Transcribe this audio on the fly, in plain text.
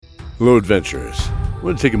Hello, adventurers. I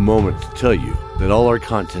want to take a moment to tell you that all our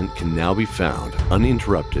content can now be found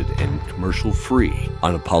uninterrupted and commercial-free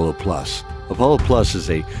on Apollo Plus. Apollo Plus is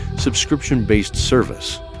a subscription-based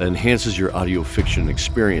service that enhances your audio fiction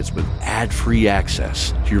experience with ad-free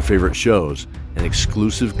access to your favorite shows and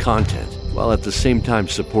exclusive content, while at the same time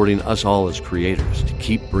supporting us all as creators to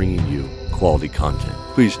keep bringing you quality content.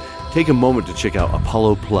 Please take a moment to check out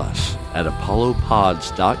Apollo Plus at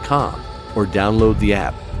apollopods.com or download the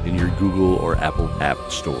app in your Google or Apple app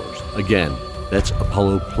stores. Again, that's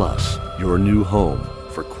Apollo Plus, your new home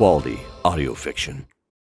for quality audio fiction.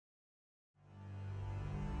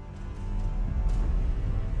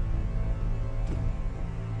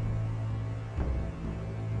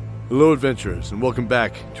 Hello, adventurers, and welcome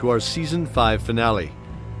back to our Season 5 finale.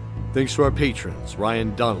 Thanks to our patrons,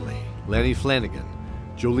 Ryan Donnelly, Lanny Flanagan,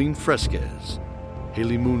 Jolene Fresquez,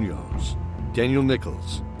 Haley Munoz, Daniel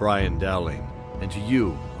Nichols, Brian Dowling, and to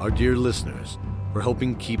you, our dear listeners, for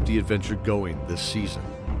helping keep the adventure going this season.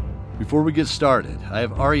 Before we get started, I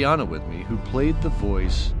have Ariana with me, who played the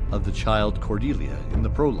voice of the child Cordelia in the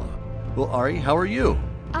prologue. Well, Ari, how are you?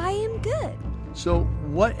 I am good. So,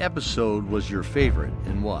 what episode was your favorite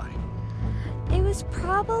and why? It was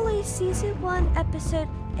probably Season 1, Episode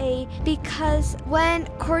 8, because when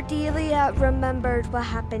Cordelia remembered what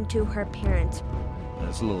happened to her parents.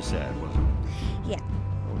 That's a little sad, wasn't it? Yeah.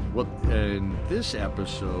 What, in this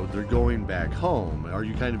episode, they're going back home. Are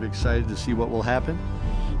you kind of excited to see what will happen?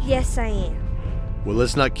 Yes, I am. Well,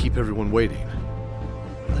 let's not keep everyone waiting.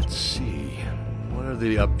 Let's see. What are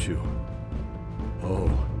they up to?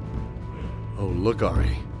 Oh, look,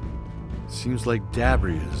 Ari. Seems like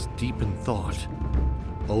Dabria is deep in thought,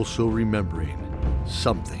 also remembering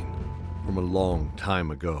something from a long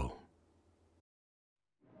time ago.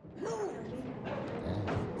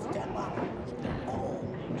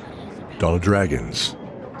 Dawn of Dragons,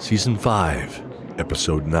 Season 5,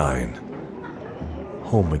 Episode 9.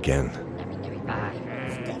 Home again.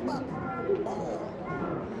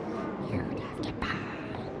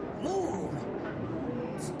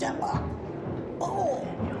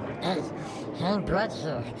 Hey, blood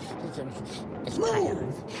here. It's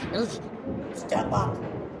piles. Step up.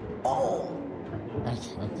 Oh.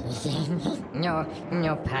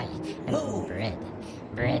 No pie. Move.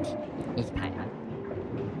 Bread is pile.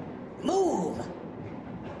 Move.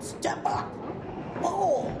 Step up.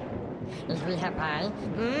 Oh. Is we have pie?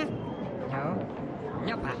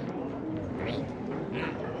 No pie. Bread.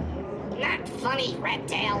 Not funny, Red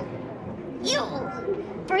Tail. You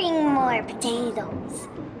bring more potatoes.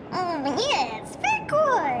 Yes, very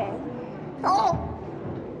good. Oh,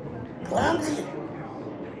 clumsy.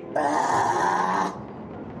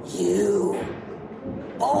 You.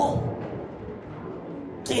 Oh.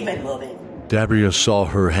 Keep it moving. Dabria saw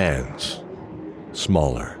her hands,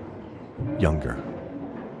 smaller, younger.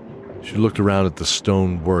 She looked around at the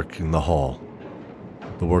stone work in the hall,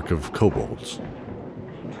 the work of kobolds.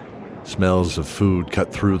 Smells of food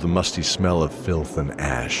cut through the musty smell of filth and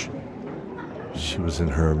ash. She was in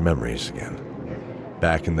her memories again,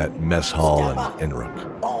 back in that mess hall in Enrook.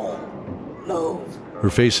 Move. Her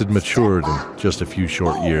face had matured in just a few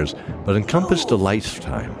short years, but encompassed a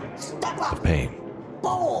lifetime of pain.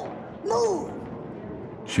 Move.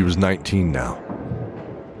 She was 19 now.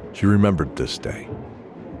 She remembered this day.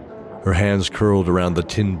 Her hands curled around the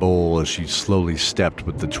tin bowl as she slowly stepped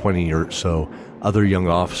with the 20 or so other young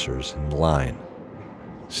officers in line,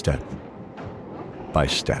 step by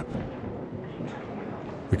step.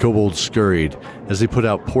 The kobolds scurried as they put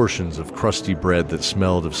out portions of crusty bread that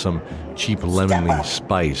smelled of some cheap lemony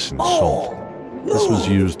spice and salt. This was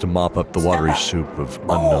used to mop up the watery soup of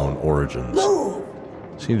unknown origins.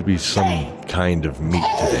 Seemed to be some kind of meat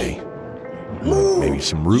today. Maybe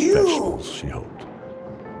some root vegetables, she hoped.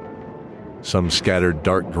 Some scattered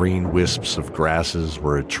dark green wisps of grasses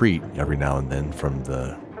were a treat every now and then from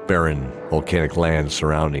the barren volcanic land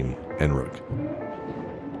surrounding Enrook.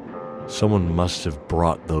 Someone must have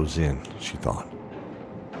brought those in, she thought.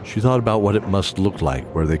 She thought about what it must look like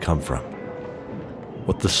where they come from.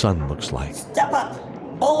 What the sun looks like. Step up.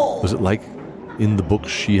 Oh. Was it like in the books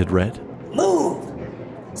she had read? Move.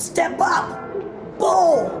 Step up.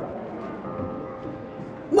 Oh.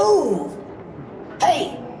 Move.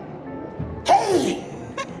 Hey.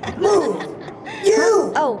 Move.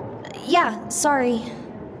 You. Oh, yeah, sorry.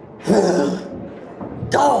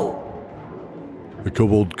 Go. The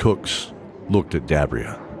kobold cooks looked at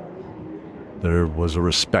Dabria. There was a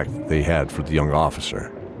respect they had for the young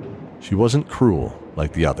officer. She wasn't cruel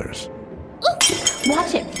like the others.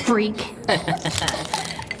 Watch it, freak.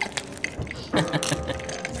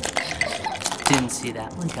 Didn't see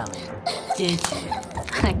that one coming. Did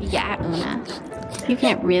you? Yeah, Una. You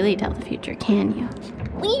can't really tell the future, can you?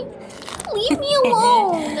 Leave me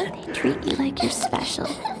alone. They treat you like you're special.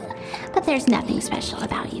 But there's nothing special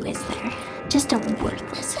about you, is there? Just a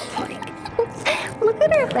worthless freak. Look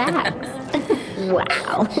at her backs.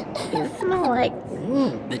 Wow. You smell like...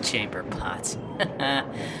 The chamber pots.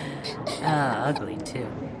 Ugly, too.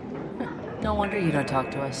 No wonder you don't talk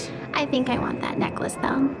to us. I think I want that necklace,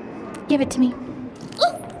 though. Give it to me.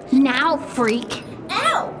 Now, freak.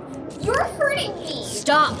 Ow! You're hurting me.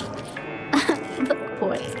 Stop! Look,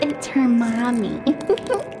 boys, it's her mommy.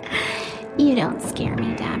 You don't scare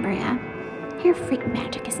me, Dabria. Your freak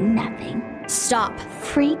magic is nothing. Stop.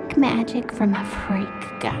 Freak magic from a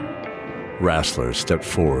freak god. Rassler stepped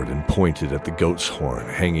forward and pointed at the goat's horn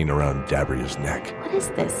hanging around Dabria's neck. What is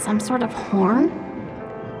this, some sort of horn?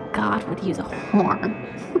 God would use a horn.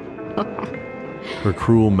 Her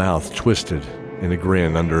cruel mouth twisted in a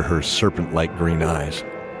grin under her serpent-like green eyes.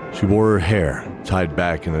 She wore her hair tied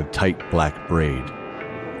back in a tight black braid,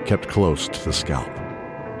 kept close to the scalp.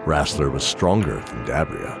 Rassler was stronger than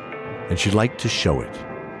Dabria, and she liked to show it.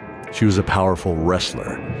 She was a powerful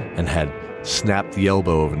wrestler and had snapped the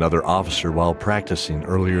elbow of another officer while practicing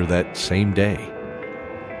earlier that same day.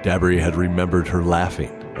 Dabria had remembered her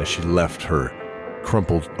laughing as she left her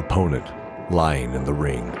crumpled opponent lying in the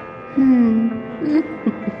ring.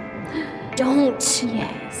 Don't.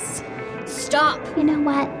 Yes. Stop. You know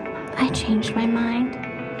what? I changed my mind.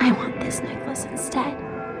 I want this necklace instead.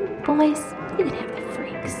 Boys, you can have the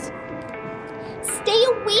freaks. Stay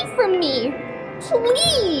away from me.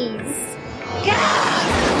 Please.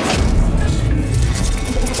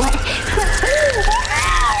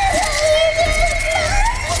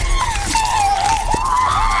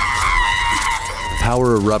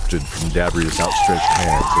 Power erupted from Dabria's outstretched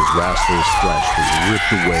hands as Rassler's flesh was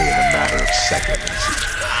ripped away in a matter of seconds.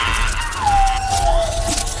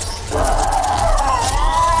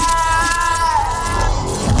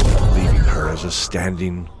 Leaving her as a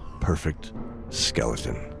standing, perfect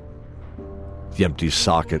skeleton. The empty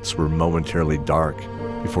sockets were momentarily dark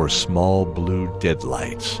before small blue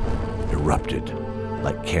deadlights erupted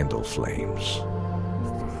like candle flames.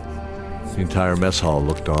 The entire mess hall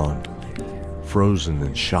looked on, frozen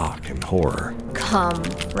in shock and horror. Come,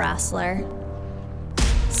 Rassler.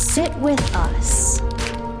 Sit with us.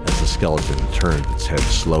 As the skeleton turned its head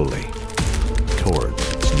slowly towards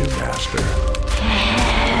its new master.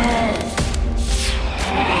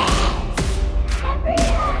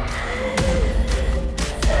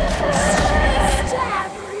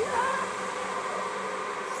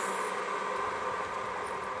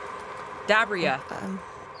 Dabria.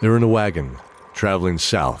 They were in a wagon, traveling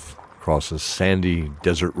south across a sandy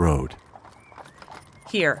desert road.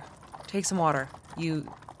 Here, take some water. You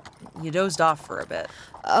dozed off for a bit.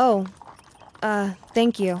 Oh,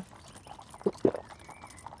 thank you.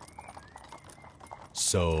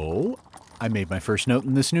 So, I made my first note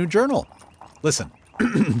in this new journal. Listen.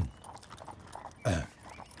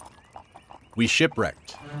 We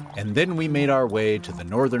shipwrecked, and then we made our way to the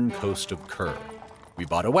northern coast of Kerr. We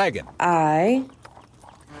bought a wagon. I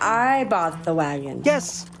bought the wagon.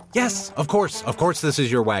 Yes, of course this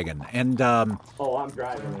is your wagon. And, Oh, I'm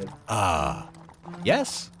driving it.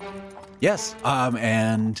 yes,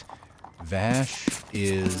 and Vash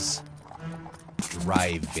is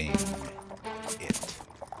driving it.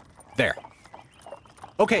 There.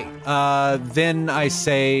 Okay, then I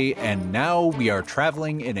say, and now we are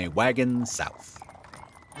traveling in a wagon south.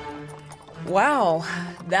 Wow,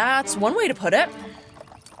 that's one way to put it.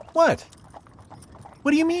 What?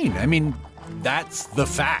 What do you mean? I mean, that's the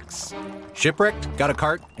facts. Shipwrecked, got a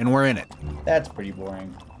cart, and we're in it. That's pretty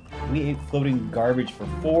boring. We ate floating garbage for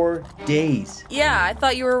 4 days. Yeah, I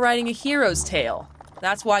thought you were writing a hero's tale.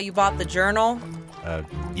 That's why you bought the journal?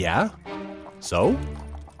 Yeah? So?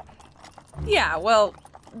 Yeah, well,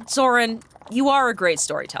 Zoran, you are a great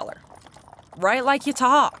storyteller. Write like you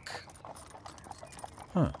talk.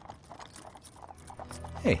 Huh.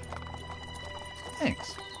 Hey.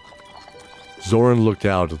 Thanks. Zoran looked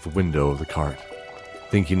out of the window of the cart,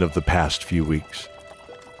 thinking of the past few weeks.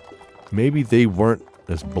 Maybe they weren't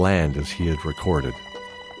as bland as he had recorded.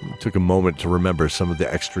 It took a moment to remember some of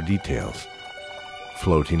the extra details.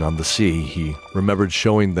 Floating on the sea, he remembered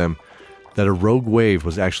showing them that a rogue wave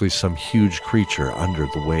was actually some huge creature under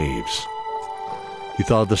the waves. He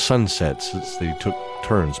thought of the sunsets as they took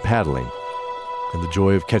turns paddling, and the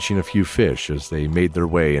joy of catching a few fish as they made their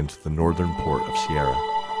way into the northern port of Sierra.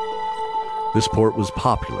 This port was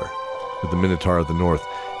popular with the Minotaur of the North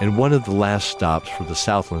and one of the last stops for the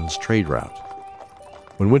Southland's trade route.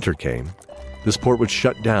 When winter came, This port would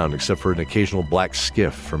shut down except for an occasional black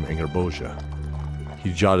skiff from Angerboja.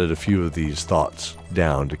 He jotted a few of these thoughts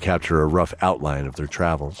down to capture a rough outline of their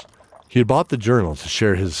travels. He had bought the journal to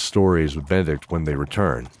share his stories with Benedict when they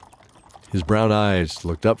returned. His brown eyes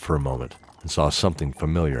looked up for a moment and saw something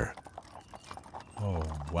familiar. Oh,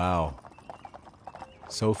 wow.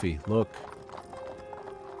 Sophie, look.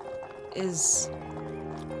 Is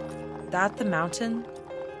that the mountain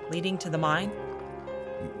leading to the mine?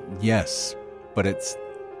 Yes, but it's...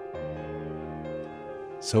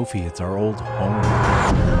 Sophie, it's our old home.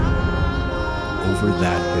 Over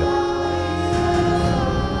that hill.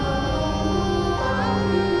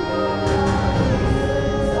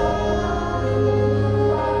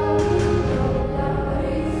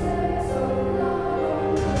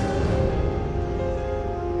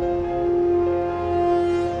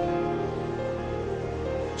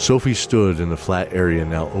 Sophie stood in a flat area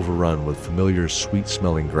now overrun with familiar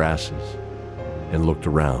sweet-smelling grasses and looked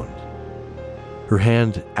around. Her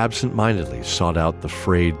hand absent-mindedly sought out the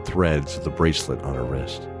frayed threads of the bracelet on her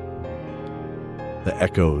wrist. The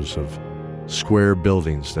echoes of square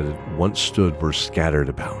buildings that had once stood were scattered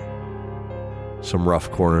about. Some rough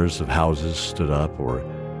corners of houses stood up, or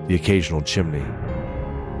the occasional chimney.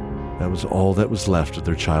 That was all that was left of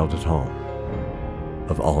their childhood home,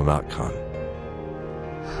 of Alanat-Khan.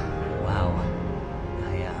 Wow.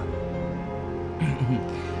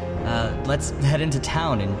 Let's head into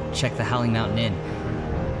town and check the Howling Mountain Inn.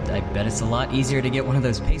 I bet it's a lot easier to get one of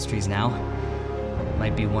those pastries now.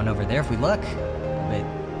 Might be one over there if we look. A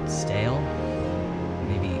bit stale.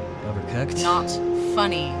 Maybe overcooked. Not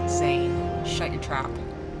funny, Zane. Shut your trap.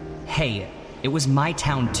 Hey, it was my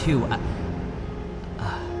town too.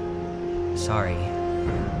 Sorry.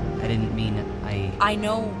 I didn't mean I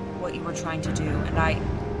know what you were trying to do, and I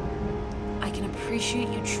can appreciate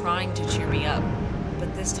you trying to cheer me up,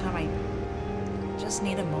 but this time I just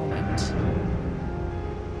need a moment.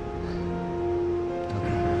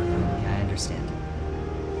 Okay. Yeah, I understand.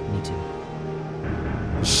 Me too.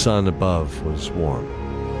 The sun above was warm,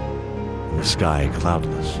 and the sky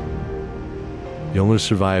cloudless. The only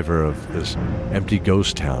survivor of this empty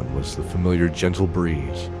ghost town was the familiar gentle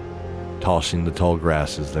breeze, tossing the tall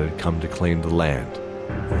grasses that had come to claim the land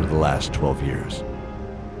over the last 12 years.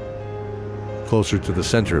 Closer to the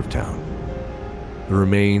center of town, the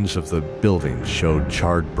remains of the buildings showed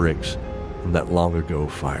charred bricks from that long-ago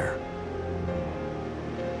fire.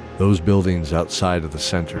 Those buildings outside of the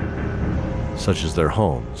center, such as their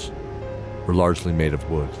homes, were largely made of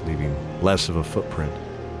wood, leaving less of a footprint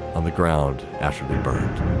on the ground after they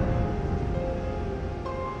burned.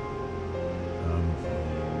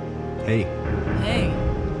 Hey. Hey,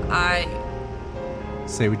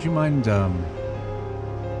 Say, would you mind,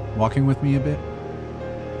 walking with me a bit?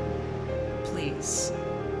 Please.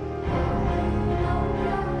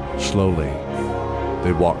 Slowly,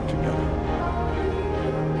 they walked together.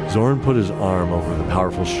 Zoran put his arm over the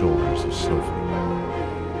powerful shoulders of Sophie.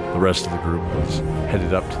 The rest of the group was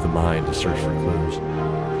headed up to the mine to search for clues,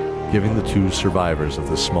 giving the two survivors of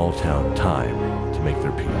the small town time to make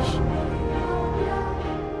their peace.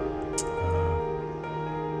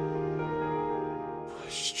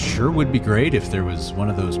 Sure would be great if there was one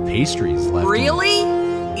of those pastries left. Really?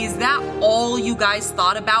 Is that all you guys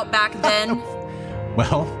thought about back then?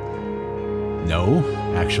 Well, no,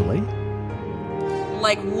 actually.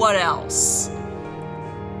 Like what else?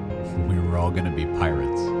 We were all gonna be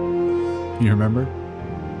pirates. You remember?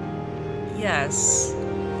 Yes.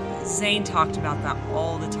 Zane talked about that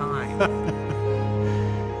all the time.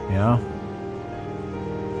 Yeah.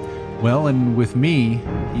 Well, and with me,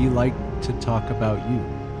 he liked to talk about you.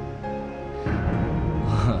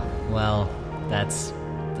 Well, that's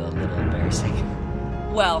a little embarrassing.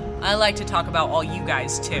 Well, I like to talk about all you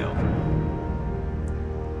guys, too.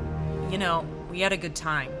 You know, we had a good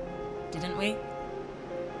time, didn't we?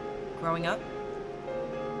 Growing up?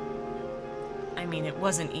 I mean, it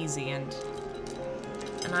wasn't easy, and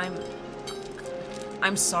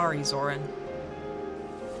I'm sorry, Zoran.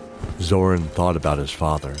 Zoran thought about his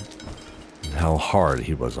father and how hard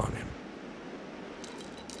he was on him.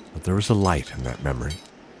 But there was a light in that memory.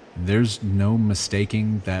 There's no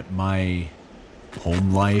mistaking that my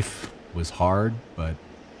home life was hard, but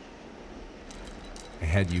I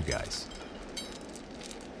had you guys.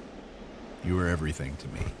 You were everything to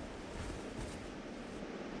me.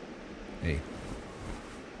 Hey,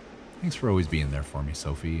 thanks for always being there for me,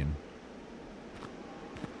 Sophie, and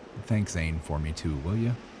thanks Zane for me too, will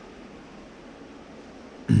you?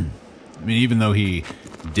 I mean, even though he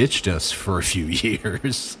ditched us for a few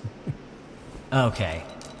years. Okay.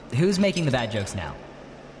 Who's making the bad jokes now?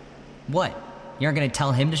 What? You aren't gonna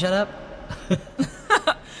tell him to shut up?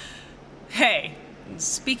 Hey,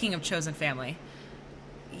 speaking of chosen family,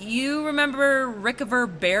 you remember Rickover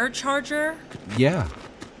Bear Charger? Yeah,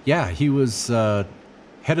 he was head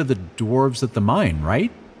of the dwarves at the mine,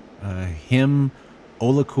 right? Him,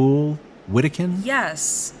 Olakul, Whittakin?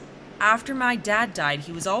 Yes. After my dad died,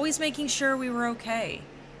 he was always making sure we were okay.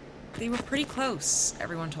 They were pretty close,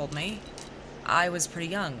 everyone told me. I was pretty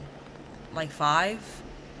young, like 5,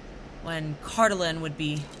 when Cardalin would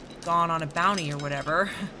be gone on a bounty or whatever.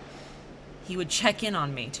 He would check in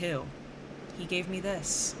on me, too. He gave me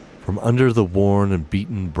this. From under the worn and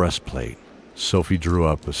beaten breastplate, Sophie drew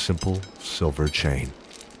up a simple silver chain,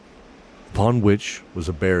 upon which was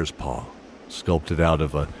a bear's paw, sculpted out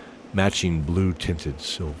of a matching blue-tinted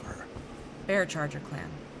silver. Bear Charger clan.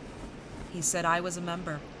 He said I was a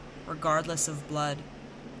member, regardless of blood,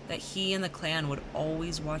 that he and the clan would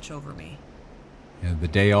always watch over me. Yeah, the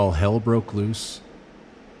day all hell broke loose,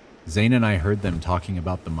 Zane and I heard them talking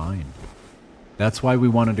about the mine. That's why we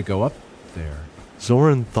wanted to go up there.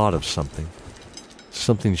 Zoran thought of something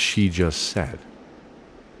she just said.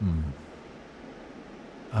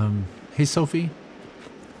 Hey, Sophie.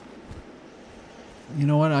 You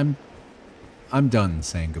know what? I'm done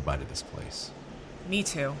saying goodbye to this place. Me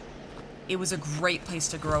too. It was a great place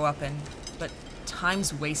to grow up in, but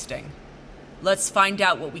time's wasting. Let's find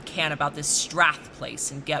out what we can about this Strath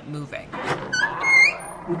place and get moving.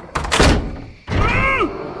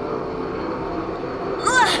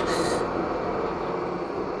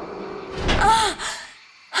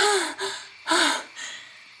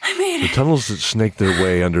 The tunnels that snaked their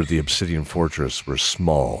way under the obsidian fortress were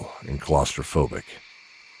small and claustrophobic.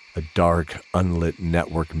 A dark, unlit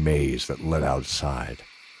network maze that led outside.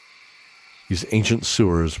 These ancient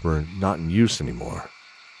sewers were not in use anymore.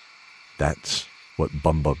 That's what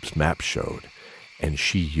Bumbub's map showed, and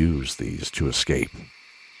she used these to escape.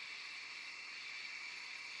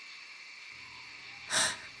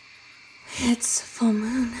 It's a full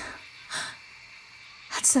moon.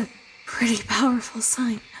 That's a pretty powerful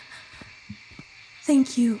sign.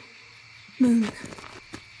 Thank you, Moon.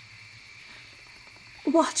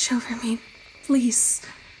 Watch over me, please.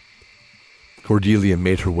 Cordelia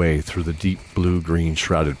made her way through the deep blue-green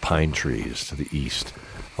shrouded pine trees to the east,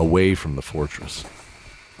 away from the fortress.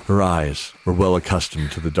 Her eyes were well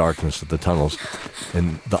accustomed to the darkness of the tunnels,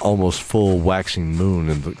 and the almost full waxing moon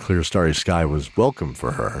in the clear starry sky was welcome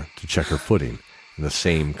for her to check her footing in the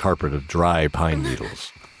same carpet of dry pine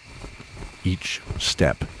needles. Each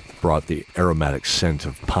step brought the aromatic scent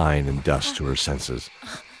of pine and dust to her senses.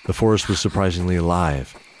 The forest was surprisingly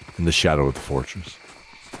alive in the shadow of the fortress,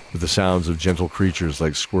 with the sounds of gentle creatures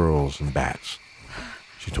like squirrels and bats,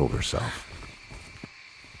 she told herself.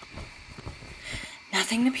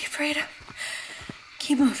 Nothing to be afraid of.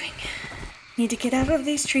 Keep moving. Need to get out of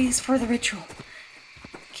these trees for the ritual.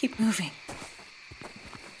 Keep moving.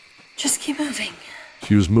 Just keep moving.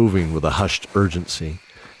 She was moving with a hushed urgency,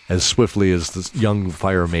 as swiftly as the young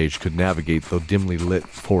fire mage could navigate the dimly lit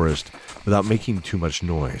forest without making too much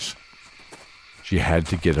noise. She had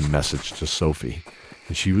to get a message to Sophie,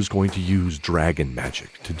 and she was going to use dragon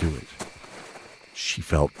magic to do it. She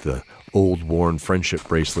felt the old worn friendship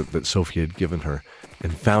bracelet that Sophie had given her,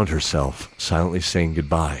 and found herself silently saying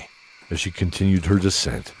goodbye as she continued her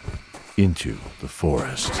descent into the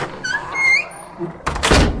forest.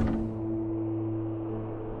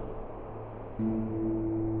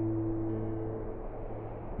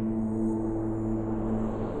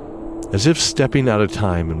 As if stepping out of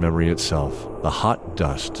time and memory itself, the hot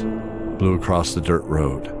dust blew across the dirt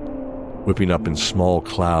road, whipping up in small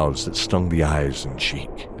clouds that stung the eyes and cheek.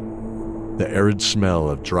 The arid smell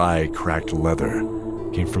of dry, cracked leather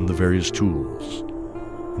came from the various tools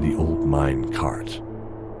in the old mine cart.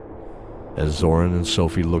 As Zoran and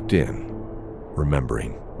Sophie looked in,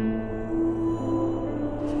 remembering.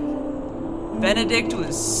 Benedict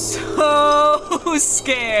was so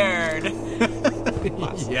scared.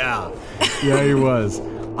 Yeah, he was.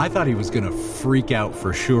 I thought he was going to freak out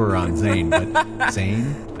for sure on Zane, but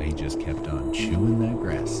Zane, he just kept on chewing that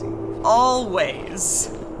grass seed.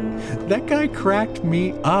 Always. That guy cracked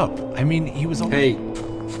me up. I mean, he was... Hey,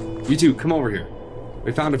 you two, come over here.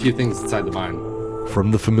 We found a few things inside the mine.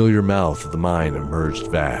 From the familiar mouth of the mine emerged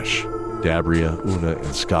Vash, Dabria, Una, and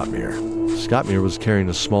Scottmere. Scottmere was carrying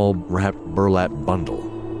a small wrapped burlap bundle,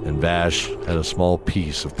 and Vash had a small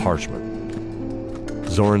piece of parchment.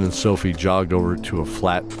 Zoran and Sophie jogged over to a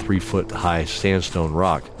flat 3-foot-high sandstone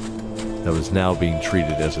rock that was now being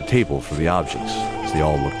treated as a table for the objects as they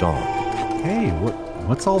all looked on. Hey,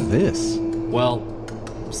 what's all this? Well,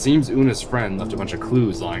 seems Una's friend left a bunch of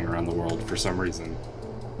clues lying around the world for some reason.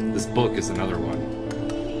 This book is another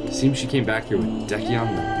one. Seems she came back here with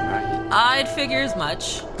Decion the night. I'd figure as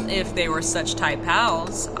much, if they were such tight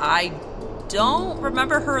pals. I don't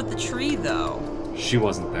remember her at the tree, though. She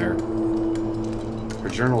wasn't there. Her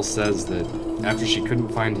journal says that after she couldn't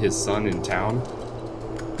find his son in town,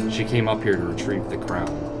 she came up here to retrieve the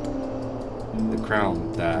crown. The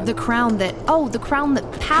crown that... The crown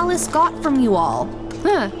that Pallas got from you all.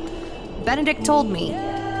 Huh. Benedict told me.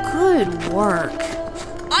 Good work.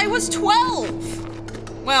 I was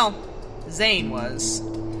 12! Well, Zane was.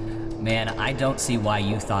 Man, I don't see why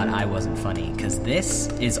you thought I wasn't funny, because this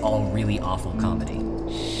is all really awful comedy.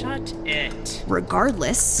 Shut it.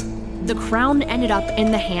 Regardless, the crown ended up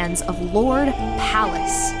in the hands of Lord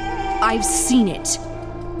Pallas. I've seen it,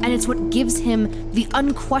 and it's what gives him the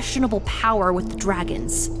unquestionable power with the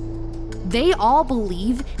dragons. They all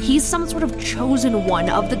believe he's some sort of chosen one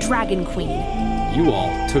of the Dragon Queen. You all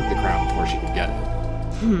took the crown before she could get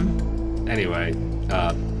it. Anyway,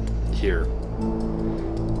 here.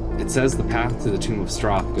 It says the path to the Tomb of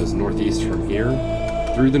Stroth goes northeast from here,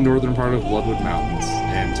 through the northern part of Bloodwood Mountains,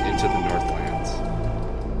 and into the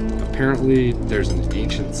Northlands. Apparently, there's an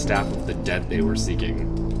ancient staff of the dead they were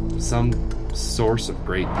seeking. Some source of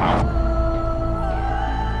great power.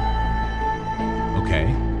 Okay.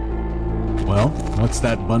 Well, what's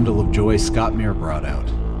that bundle of joy Scott Muir brought out?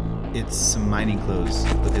 It's some mining clothes,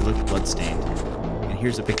 but they look bloodstained. And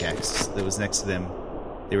here's a pickaxe that was next to them.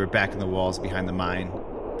 They were back in the walls behind the mine,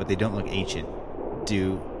 but they don't look ancient.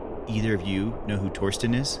 Do either of you know who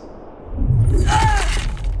Torsten is?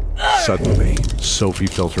 Suddenly, Sophie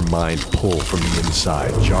felt her mind pull from the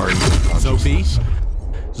inside, jarring her Sophie?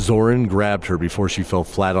 Zoran grabbed her before she fell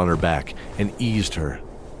flat on her back and eased her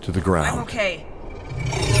to the ground. I'm okay.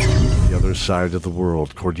 The other side of the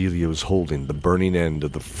world, Cordelia was holding the burning end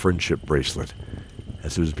of the friendship bracelet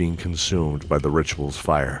as it was being consumed by the ritual's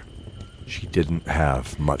fire. She didn't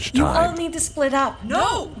have much You all time. need to split up.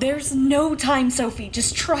 No! There's no time, Sophie.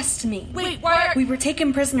 Just trust me. Wait, why? We were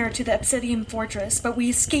taken prisoner to the Obsidian Fortress, but we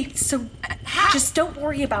escaped, so just don't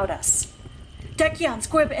worry about us. Decion,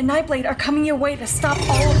 Squib, and Nightblade are coming your way to stop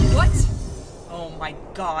all of... What? Oh my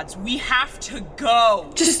gods, we have to go!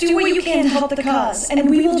 Just do what you can to help the cause, and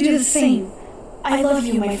we will do the same. I love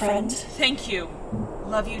you, my friend. Thank you.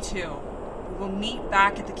 Love you too. We will meet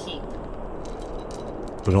back at the keep.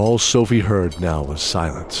 But all Sophie heard now was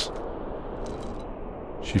silence.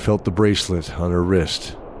 She felt the bracelet on her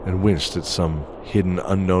wrist and winced at some hidden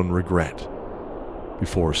unknown regret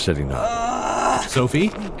before sitting up. Sophie?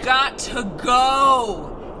 We got to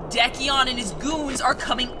go! Decion and his goons are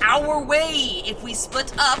coming our way. If we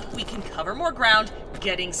split up, we can cover more ground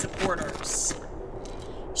getting supporters.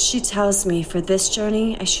 She tells me for this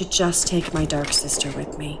journey, I should just take my dark sister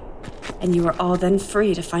with me. And you are all then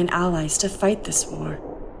free to find allies to fight this war.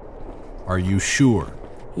 Are you sure?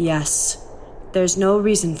 Yes. There's no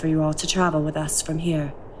reason for you all to travel with us from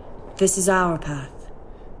here. This is our path.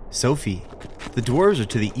 Sophie, the dwarves are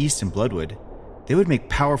to the east in Bloodwood. They would make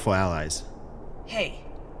powerful allies. Hey,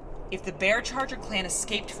 if the Bear Charger clan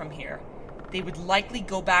escaped from here, they would likely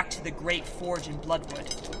go back to the Great Forge in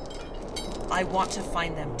Bloodwood. I want to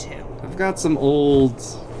find them too. I've got some old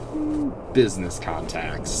business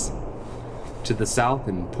contacts to the south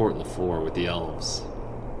in Port Lafleur with the elves,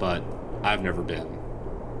 but I've never been.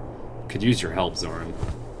 Could use your help, Zoran.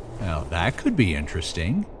 Well, that could be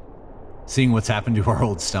interesting. Seeing what's happened to our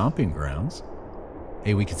old stomping grounds.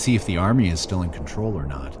 Hey, we could see if the army is still in control or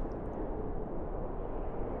not.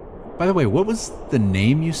 By the way, what was the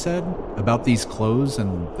name you said about these clothes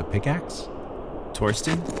and the pickaxe?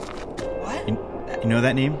 Torsten? What? You know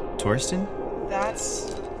that name? Torsten?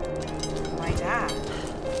 That's my dad.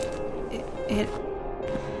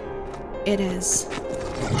 It is.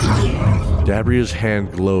 Dabria's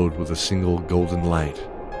hand glowed with a single golden light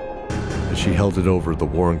as she held it over the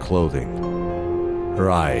worn clothing. Her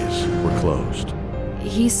eyes were closed.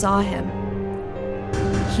 He saw him.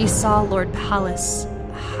 He saw Lord Pallas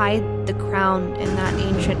hide the crown in that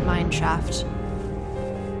ancient mine shaft.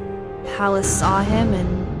 Pallas saw him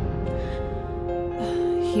and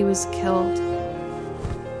he was killed.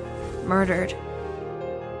 Murdered.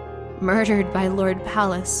 Murdered by Lord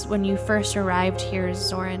Pallas when you first arrived here,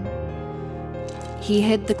 Zoran. He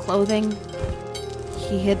hid the clothing.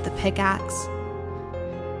 He hid the pickaxe.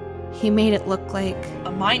 He made it look like...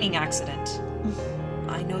 a mining accident.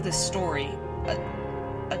 I know this story.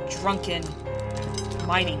 A drunken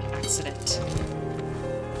mining accident.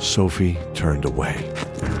 Sophie turned away.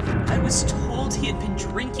 I was told he had been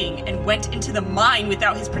drinking and went into the mine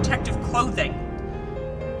without his protective clothing.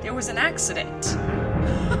 There was an accident.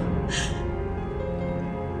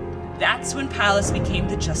 That's when Pallas became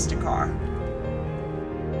the Justicar.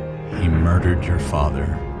 He murdered your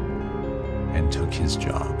father and took his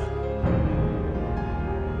job.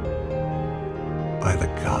 By the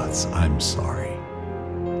gods, I'm sorry.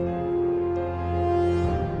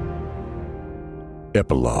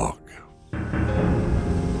 Epilogue.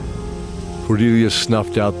 Cordelia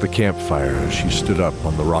snuffed out the campfire as she stood up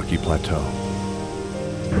on the rocky plateau.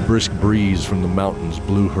 A brisk breeze from the mountains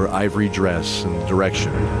blew her ivory dress in the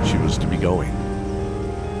direction she was to be going,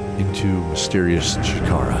 into mysterious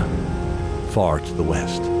Chikara, far to the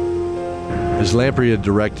west. As Lamprey had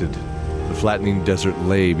directed, the flattening desert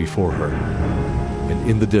lay before her, and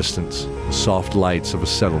in the distance, the soft lights of a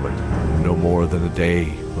settlement no more than a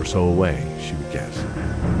day or so away, she would guess.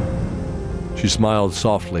 She smiled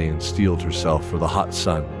softly and steeled herself for the hot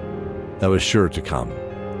sun that was sure to come.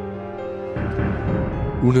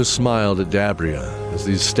 Una smiled at Dabria as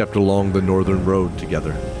they stepped along the northern road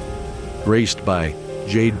together, graced by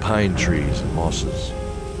jade pine trees and mosses.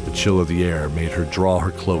 The chill of the air made her draw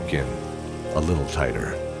her cloak in a little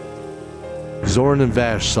tighter. Zoran and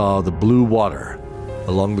Vash saw the blue water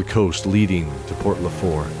along the coast leading to Port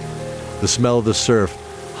Lafort. The smell of the surf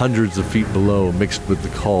hundreds of feet below mixed with the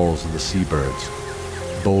calls of the seabirds.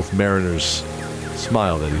 Both mariners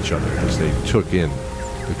smiled at each other as they took in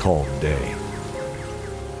the calm day.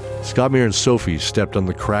 Skamir and Sophie stepped on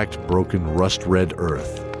the cracked, broken, rust-red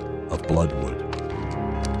earth of Bloodwood.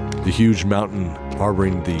 The huge mountain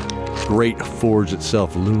harboring the great forge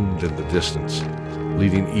itself loomed in the distance,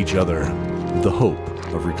 leading each other with the hope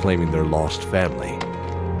of reclaiming their lost family.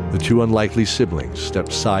 The two unlikely siblings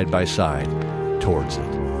stepped side by side towards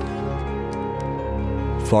it.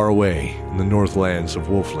 Far away in the northlands of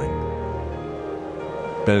Wolfling,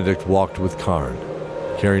 Benedict walked with Karn,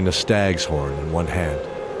 carrying a stag's horn in one hand.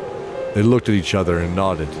 They looked at each other and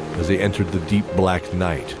nodded as they entered the deep black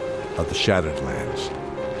night of the Shattered Lands,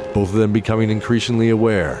 both of them becoming increasingly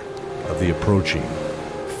aware of the approaching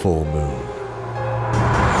full moon.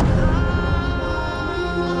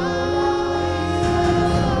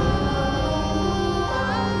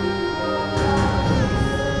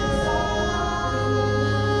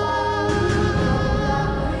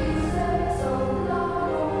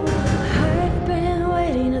 I've been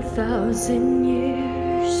waiting 1,000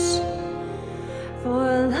 years for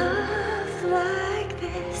a love like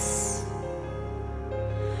this.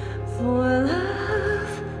 For a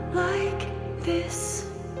love like this.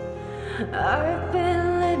 I've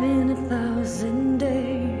been living 1,000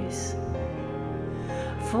 days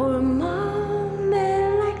for a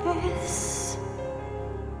moment like this.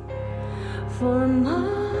 For a moment.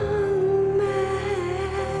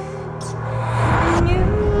 And you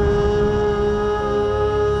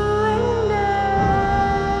and I,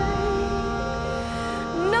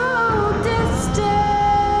 no distance,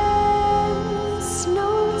 no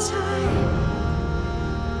time.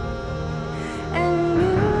 And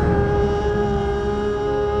you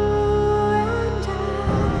and I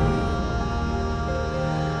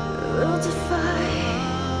will defy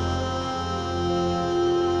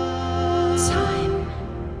time.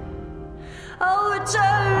 I'll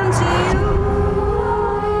return to you.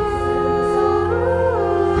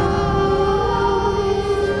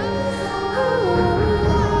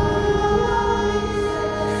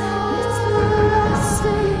 It's the last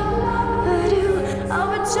thing I do. I'll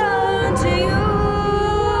return to you.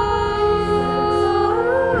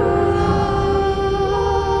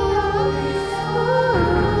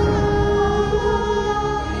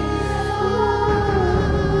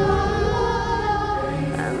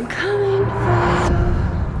 I'm coming for you.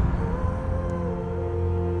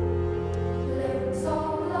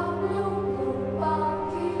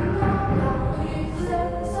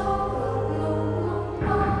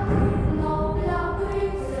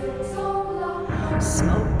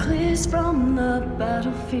 Smoke clears from the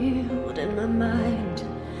battlefield in my mind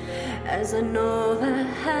as I know that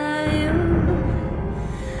you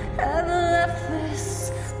have left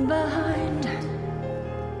this behind.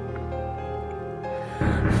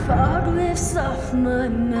 Fog lifts off my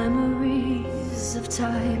memories of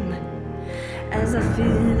time as I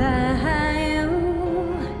feel that you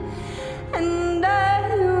and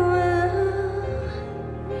I will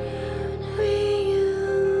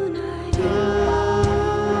reunite you.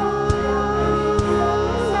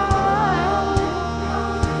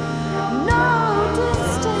 No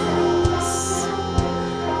distance,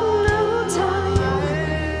 no time.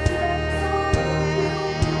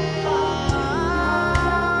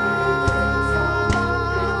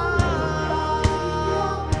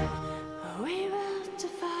 We will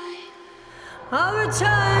defy. I'll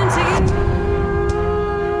return to you.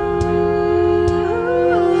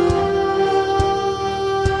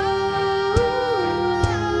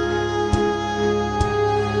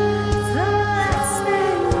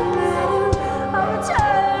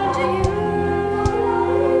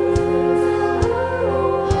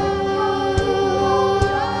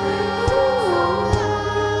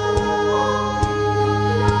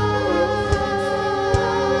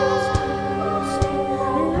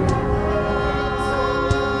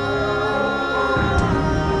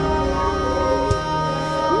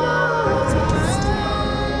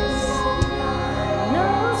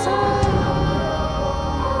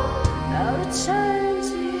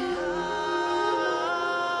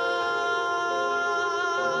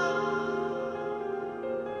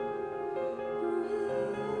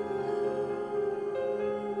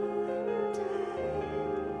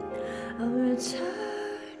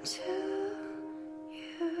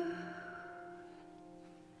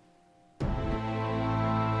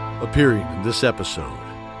 Appearing in this episode,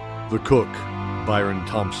 the cook, Byron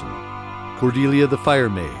Thompson, Cordelia the fire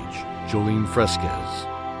mage, Jolene Fresquez,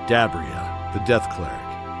 Dabria the death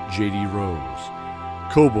cleric, J.D. Rose,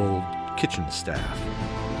 Kobold kitchen staff,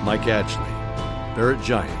 Mike Atchley, Barrett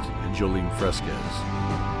Giant and Jolene Fresquez,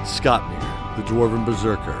 Scottmere the dwarven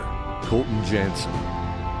berserker, Colton Jansen,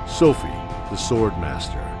 Sophie the sword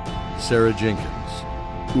master, Sarah Jenkins,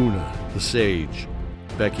 Una the sage,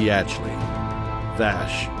 Becky Atchley,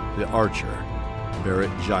 Vash the archer,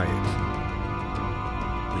 Barrett Giant,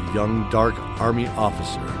 the young dark army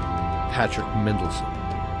officer, Patrick Mendelson,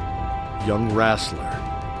 young wrestler,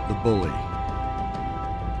 the bully,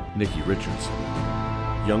 Nikki Richardson,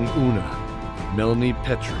 young Una, Melanie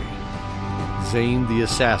Petrie, Zane the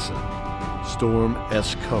assassin, Storm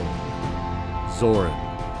S. Cohn, Zoran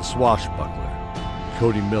the swashbuckler,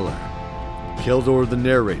 Cody Miller, Keldor the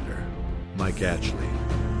narrator, Mike Atchley.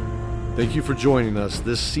 Thank you for joining us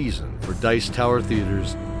this season for Dice Tower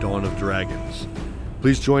Theater's Dawn of Dragons.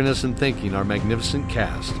 Please join us in thanking our magnificent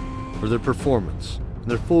cast for their performance,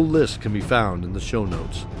 and their full list can be found in the show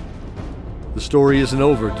notes. The story isn't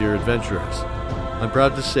over, dear adventurers. I'm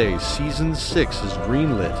proud to say Season 6 is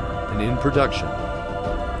greenlit and in production.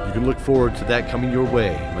 You can look forward to that coming your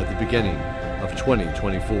way by the beginning of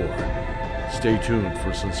 2024. Stay tuned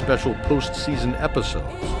for some special post-season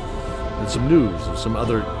episodes and some news of some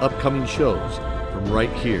other upcoming shows from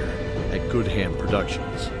right here at Good Hand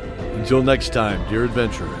Productions. Until next time, dear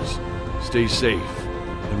adventurers, stay safe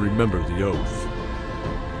and remember the oath.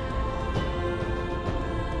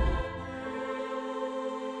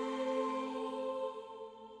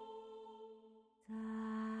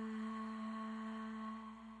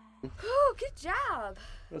 Oh, good job.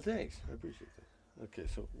 Well, thanks. I appreciate that. Okay,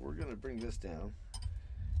 so we're going to bring this down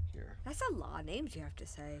here. That's a lot of names you have to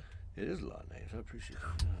say. It is a lot of names. I appreciate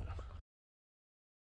that.